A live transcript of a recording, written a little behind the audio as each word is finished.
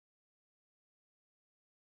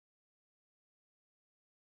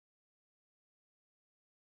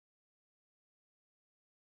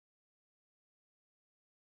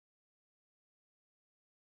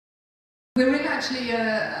We're in actually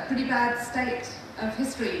a pretty bad state of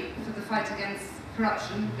history for the fight against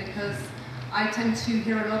corruption, because I tend to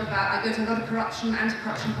hear a lot about, I go to a lot of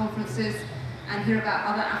anti-corruption conferences and hear about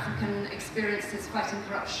other African experiences fighting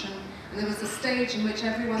corruption. And there was a stage in which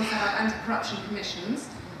everyone set up anti-corruption commissions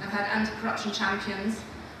and had anti-corruption champions,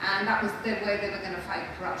 and that was the way they were going to fight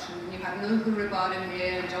corruption. You had Nuhu Ribado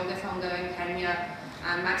here, John Gathongo in Kenya,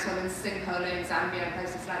 and Maxwell and Sinkola in Zambia and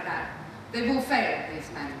places like that. They've all failed, these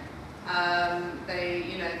men.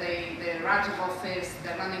 They're out of office,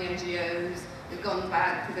 they're running NGOs, they've gone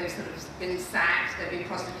back, they've sort of been sacked, they've been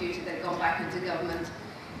prosecuted, they've gone back into government.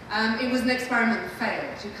 It was an experiment that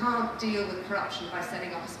failed. You can't deal with corruption by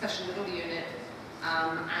setting up a special little unit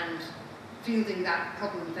and fielding that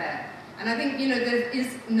problem there. And I think, there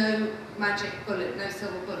is no magic bullet, no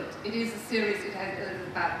silver bullet. It is a series, it is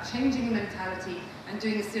about changing the mentality and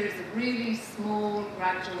doing a series of really small,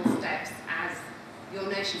 gradual steps as your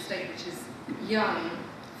nation state, which is young,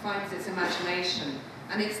 finds its imagination.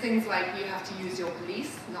 And it's things like you have to use your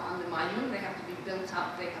police, not undermine them. They have to be built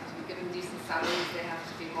up, they have to be given decent salaries, they have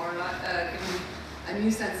to be given a new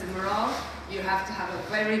sense of morale. You have to have a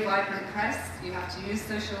very vibrant press, you have to use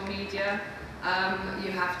social media,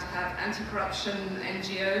 you have to have anti-corruption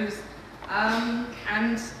NGOs,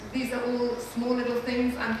 and these are all small little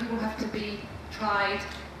things, and people have to be tried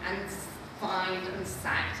and fined and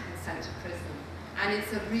sacked and sent to prison. And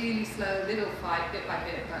it's a really slow little fight, bit by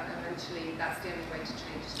bit, but eventually that's the only way to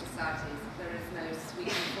change societies. There is no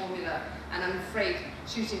sweetened formula, and I'm afraid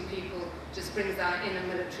shooting people just brings in a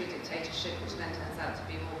military dictatorship, which then turns out to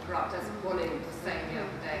be more corrupt, as Wally was saying the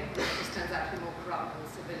other day. It just turns out to be more corrupt than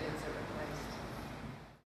civilians are.